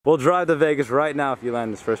We'll drive to Vegas right now if you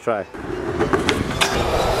land this first try.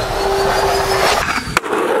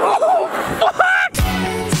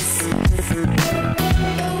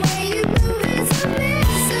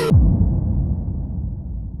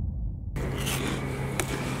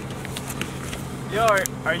 Yo,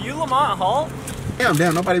 are you Lamont Holt?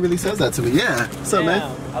 Damn, nobody really says that to me. Yeah. What's up, man?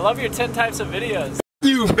 I love your 10 types of videos.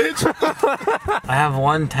 You bitch. I have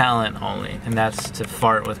one talent only, and that's to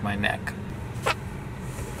fart with my neck.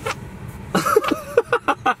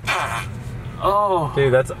 Oh,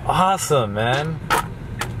 dude, that's awesome, man.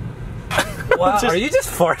 Wow, are you just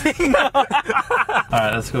farting?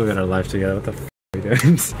 Alright, let's go get our life together. What the f are we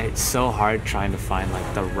doing? It's so hard trying to find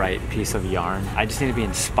like the right piece of yarn. I just need to be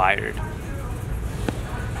inspired.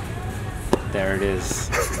 There it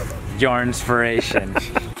is. Yarnspiration.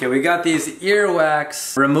 Okay, we got these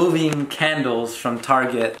earwax removing candles from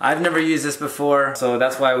Target. I've never used this before, so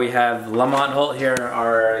that's why we have Lamont Holt here,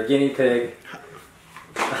 our guinea pig.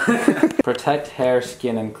 Protect hair,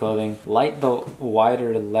 skin, and clothing. Light the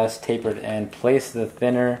wider, less tapered end. Place the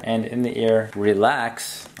thinner end in the ear.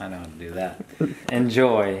 Relax. I know how to do that.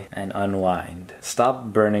 Enjoy and unwind. Stop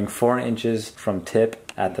burning 4 inches from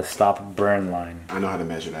tip at the stop burn line. I know how to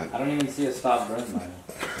measure that. I don't even see a stop burn line.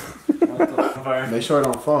 Make sure it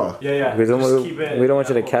don't fall. Yeah. We don't want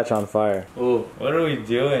you to catch on fire. Ooh, what are we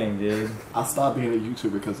doing, dude? I stopped being a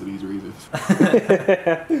YouTuber because of these reasons.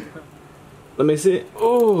 Let me see.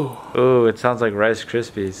 Ooh. Ooh, it sounds like Rice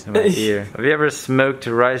Krispies in my ear. Have you ever smoked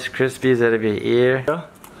Rice Krispies out of your ear?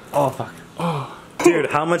 Oh, fuck. Oh. Dude,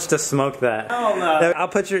 how much to smoke that? Oh, no. I'll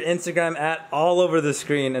put your Instagram @ all over the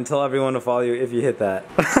screen and tell everyone to follow you if you hit that.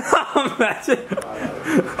 Imagine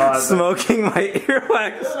smoking my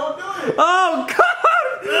earwax. Oh, God!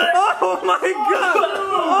 Oh, my God!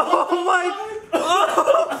 Oh, my...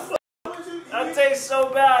 Oh. That tastes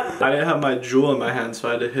so bad. I didn't have my jewel in my hand, so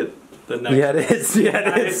I had to hit the next. Yeah, it is.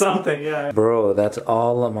 Yeah, it is something. Yeah. Bro, that's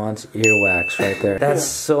all Lamont's earwax right there. That's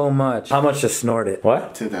so much. How much to snort it?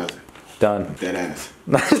 What? 10,000. Done. Dead ass.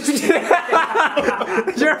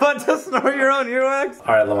 You're about to snort your own earwax?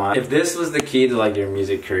 Alright, Lamont. If this was the key to like your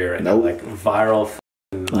music career right now, like viral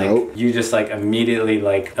like you just like immediately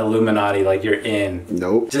like Illuminati, like you're in.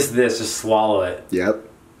 Nope. Just this, just swallow it. Yep.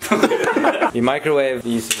 You microwave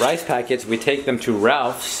these rice packets, we take them to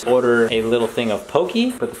Ralph's, order a little thing of poke,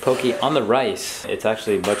 put the poke on the rice. It's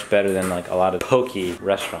actually much better than like a lot of poke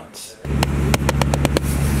restaurants.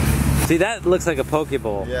 See, that looks like a poke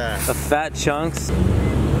bowl. Yeah. The fat chunks.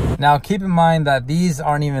 Now keep in mind that these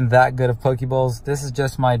aren't even that good of poke bowls. This is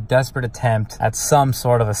just my desperate attempt at some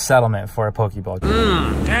sort of a settlement for a poke bowl.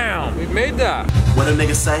 Damn, we made that. What a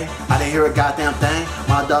nigga say? I didn't hear a goddamn thing.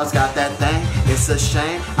 My dog's got that thing. It's a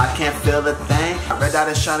shame. I can't feel a thing. Red dot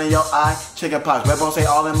is shining in your eye. Chicken pox. Red bones say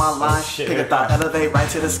all in my line. Pick a thought. Elevate right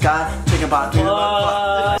to the sky. Chicken pox.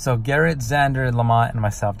 So Garrett, Xander, Lamont, and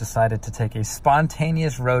myself decided to take a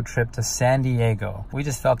spontaneous road trip to San Diego. We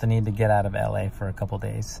just felt the need to get out of LA for a couple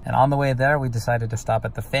days. And on the way there, we decided to stop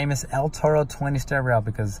at the famous El Toro 20-stair rail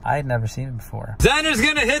because I had never seen it before. Xander's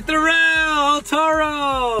gonna hit the rail, El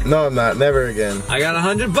Toro! No, I'm not. Never again. I got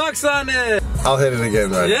 $100 on it! I'll hit it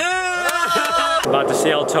again, man. Yeah! About to see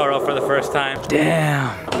El Toro for the first time. Damn.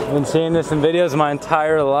 I've been seeing this in videos my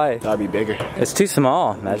entire life. That'd be bigger. It's too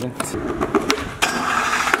small, imagine.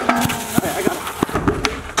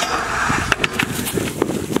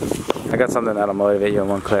 I got something that'll motivate you in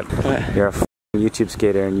one clip. What? You're a YouTube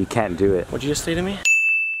skater and you can't do it. What'd you just say to me?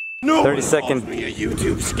 No 30-second. me a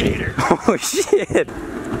YouTube skater. Oh shit!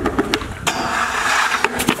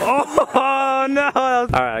 Oh no!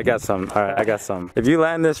 Alright, I got some. Alright, I got some. If you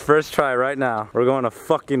land this first try right now, we're going to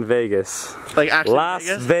fucking Vegas. Like actually Las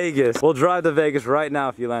Vegas. We'll drive to Vegas right now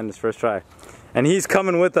if you land this first try. And he's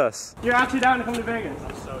coming with us. You're actually down to come to Vegas?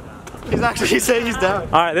 I'm so down. He's saying he's down.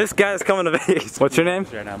 Alright, this guy's coming to Vegas. What's your name?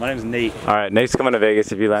 Right now, my name's Nate. Alright, Nate's coming to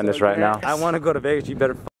Vegas if you land this right now. I want to go to Vegas, you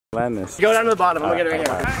better land this. Go down to the bottom, I'm gonna get it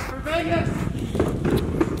right here. For Vegas!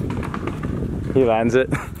 He lands it.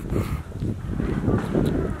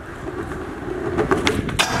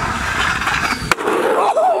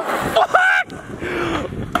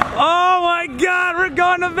 Oh my God, we're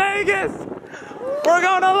going to Vegas! We're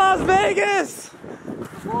going to Las Vegas!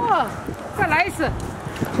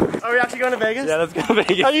 Are we actually going to Vegas? Yeah, let's go to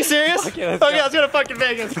Vegas. Are you serious? Okay, let's go to fucking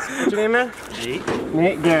Vegas. What's your name, man? Nate.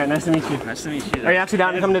 Nate Garrett, nice to meet you. Nice to meet you. Are you actually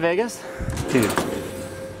down to come to Vegas? Dude,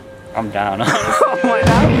 I'm down. Oh my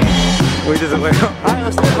God. We just went. Alright,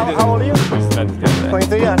 let's do it. How old are you?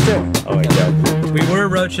 23, yeah, that's it. Oh my God. We were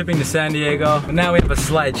road tripping to San Diego, but now we have a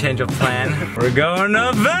slight change of plan. We're going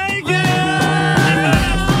to Vegas!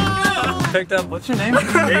 picked up, what's your name?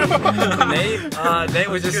 Nate. Nate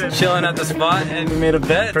was just chilling at the spot and we made a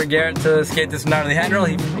bet for Garrett to skate this gnarly handrail.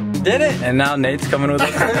 He did it, and now Nate's coming with us.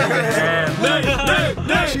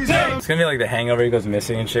 It's gonna be like The Hangover. He goes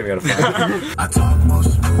missing and shit. We gotta find him. I talk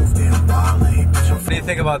most smooth, damn Bali. What do you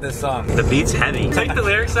think about this song? The beat's heavy. Take the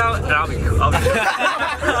lyrics out, and I'll be cool.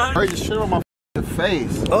 Bird just shit on my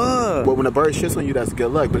face. But when a bird shits on you, that's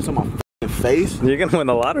good luck. But it's on my face. You're gonna win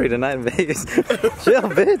the lottery tonight in Vegas. Chill,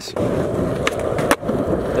 bitch.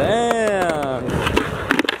 Damn.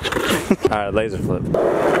 All right, laser flip.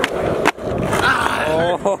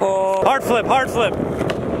 Oh, hard flip, hard flip.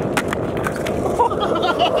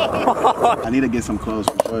 I need to get some clothes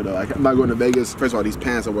for sure though. I'm not going to Vegas. First of all, these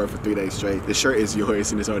pants I wear for 3 days straight. The shirt is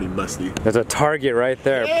yours and it's already musty. There's a Target right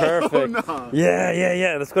there. Perfect. Oh, no.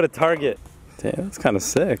 Yeah. Let's go to Target. Damn, that's kind of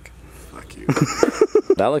sick. Fuck you.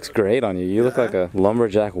 That looks great on you. You look like a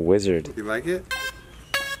lumberjack wizard. You like it?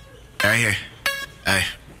 Right here. Hey.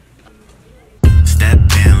 Step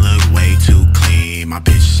in, look way too clean. My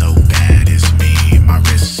bitch so bad, it's me. My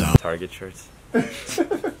wrist so. Target shirts. Me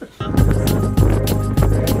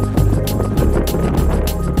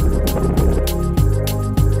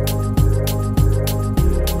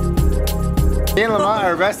and Lamont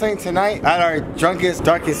are wrestling tonight at our drunkest,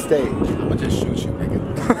 darkest stage. I'm gonna just shoot you, nigga.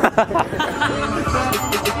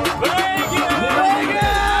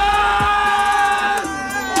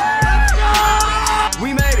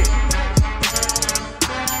 We made it.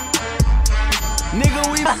 Nigga,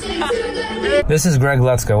 we. This is Greg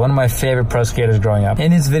Lutzko, one of my favorite pro skaters growing up.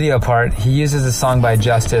 In his video part, he uses a song by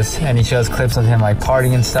Justice and he shows clips of him like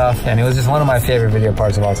partying and stuff, and it was just one of my favorite video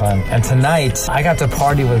parts of all time. And tonight, I got to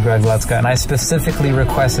party with Greg Lutzko and I specifically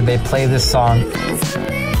requested they play this song.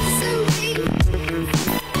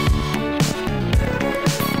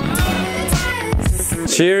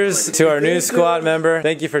 Cheers to our new squad member.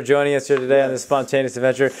 Thank you for joining us here today on this spontaneous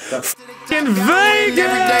adventure. In Vegas! Every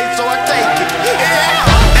day, so I take it. Yeah.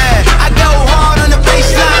 I go hard on the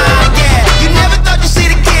baseline. Yeah. You never thought you'd see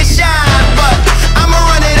the kid shine, but I'ma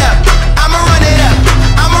run it up. I'ma run it up.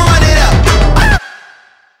 I'ma run it up.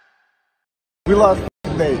 We lost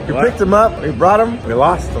Nate. We picked him up, we brought him, we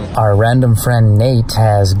lost him. Our random friend Nate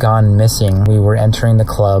has gone missing. We were entering the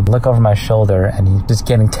club, look over my shoulder, and he's just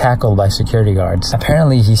getting tackled by security guards.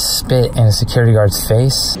 Apparently he spit in a security guard's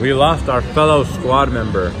face. We lost our fellow squad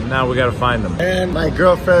member. Now we gotta find them. And my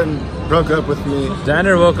girlfriend broke up with me.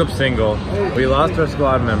 Xander woke up single. We lost our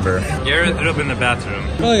squad member. Garrett threw up in the bathroom.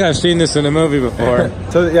 I feel like I've seen this in a movie before.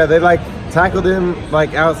 So yeah, they like tackled him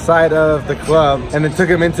like outside of the club and then took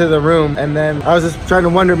him into the room, and then I was just trying to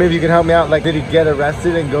wonder, maybe you can help me out, like did he get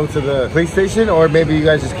arrested and go to the police station, or maybe you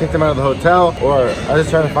guys just kicked him out of the hotel, or I was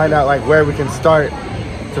just trying to find out like where we can start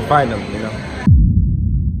to find him, you know.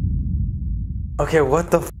 Okay, what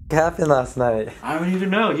the f happened last night? I don't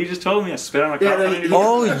even know. He just told me I spit on a car.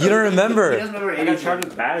 Oh, you don't remember? I got charged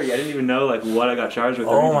with battery. I didn't even know like what I got charged with.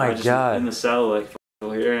 Oh my I just God. In the cell, like,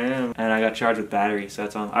 well, here I am, and I got charged with battery. So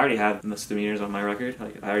that's on. I already have misdemeanors on my record.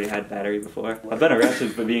 Like I already had battery before. I've been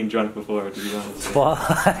arrested for being drunk before, to be honest. Fuck.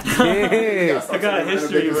 I got a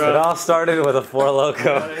history, It bro. all started with a Four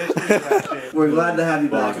Loko. We're glad to have you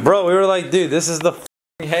back. Bro, we were like, dude, this is the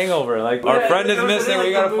f***ing hangover. Like, our friend is missing, we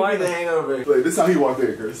gotta find the him. hangover. Wait, this is how he walked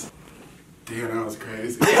in, Chris. Damn, that was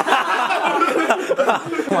crazy. Oh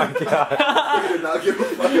my God.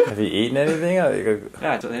 Have you eaten anything?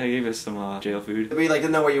 Yeah, so they gave us some jail food. We like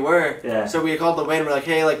didn't know where you were. Yeah. So we called the Wayne. We're like,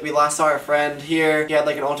 hey, like we last saw our friend here. He had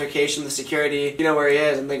like an altercation with security. You know where he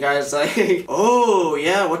is? And the guy's like, oh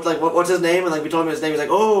yeah, what's his name? And like we told him his name. He's like,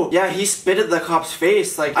 oh yeah, he spit at the cop's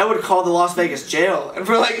face. Like I would call the Las Vegas jail. And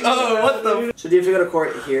we're like, oh what the? So do you have to go to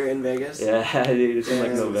court here in Vegas? Yeah, dude, it's in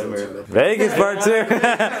like November. Vegas part 2.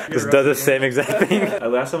 Just does the same exact thing.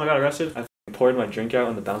 Last time I got arrested, I poured my drink out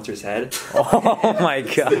on the bouncer's head. Oh my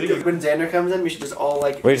God. When Xander comes in, we should just all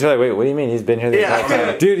like. Wait, what do you mean? He's been here the entire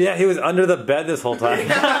time? Dude, yeah, he was under the bed this whole time.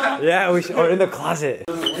 Yeah, or in the closet.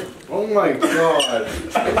 Oh my God.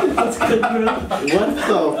 What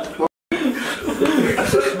the fuck?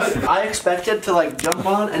 I expected to like jump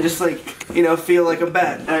on and just like, you know, feel like a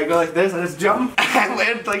bed. And I go like this, I just jump, and I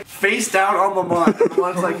land like face down on Lamont. And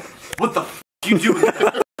Lamont's like, what the f you doing?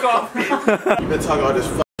 F off me. You've been talking all this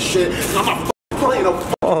shit. I'm not playing no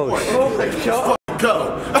Oh my God.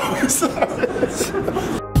 Go. I'm sorry.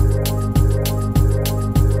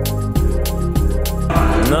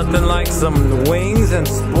 Nothing like some wings and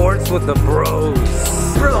sports with the bros.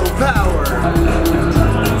 Bro power.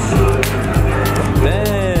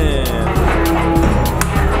 Man.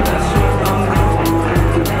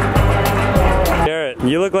 Garrett,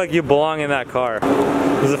 You look like you belong in that car.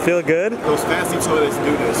 Does it feel good? Those fancy toilets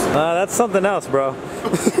do this. That's something else, bro.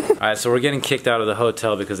 Alright, so we're getting kicked out of the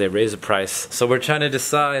hotel because they raised the price. So we're trying to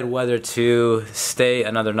decide whether to stay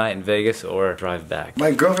another night in Vegas or drive back.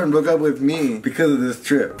 My girlfriend broke up with me because of this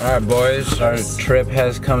trip. Alright boys, our trip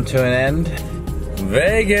has come to an end.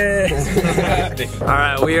 Vegas!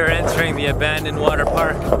 Alright, we are entering the abandoned water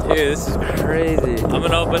park. Dude, this is crazy. I'm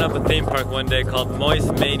gonna open up a theme park one day called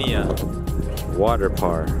Moist Mania Water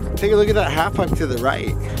Park. Take a look at that half pipe to the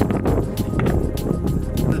right.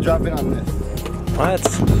 Let's drop in on this. What?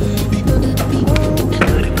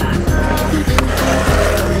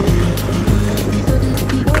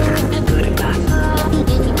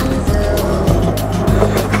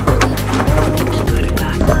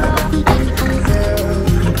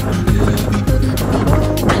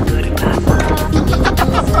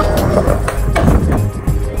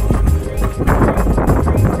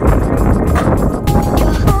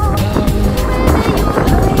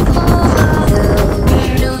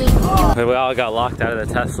 We all got locked out of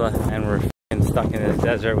the Tesla and we're stuck in the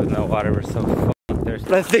desert with no water. We're so fucking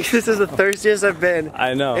thirsty. I think this is the thirstiest I've been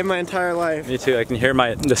I know. in my entire life. Me too. I can hear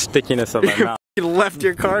the stickiness of my mouth. You left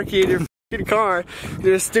your car key in your f***ing car.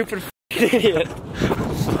 You're a stupid f***ing idiot.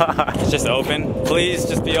 It's just open. Please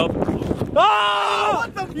just be open. Oh!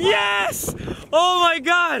 Yes! Oh my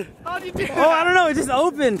god! How'd you do that? Oh, I don't know. It just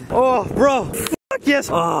opened. Oh, bro. Fuck yes.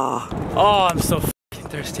 Oh, I'm so fucking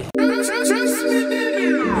thirsty.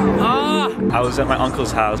 I was at my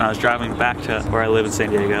uncle's house and I was driving back to where I live in San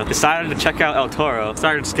Diego. Decided to check out El Toro.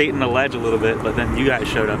 Started skating the ledge a little bit, but then you guys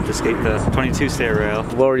showed up to skate the 22 stair rail.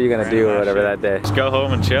 What were you gonna do or whatever that day? Just go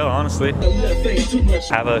home and chill, honestly.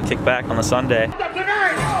 Have a kickback on the Sunday.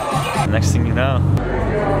 Next thing you know,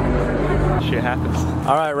 shit happens.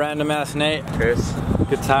 All right, random ass Nate. Chris.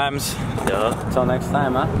 Good times. Yeah. Until next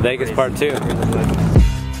time, huh? Vegas part 2.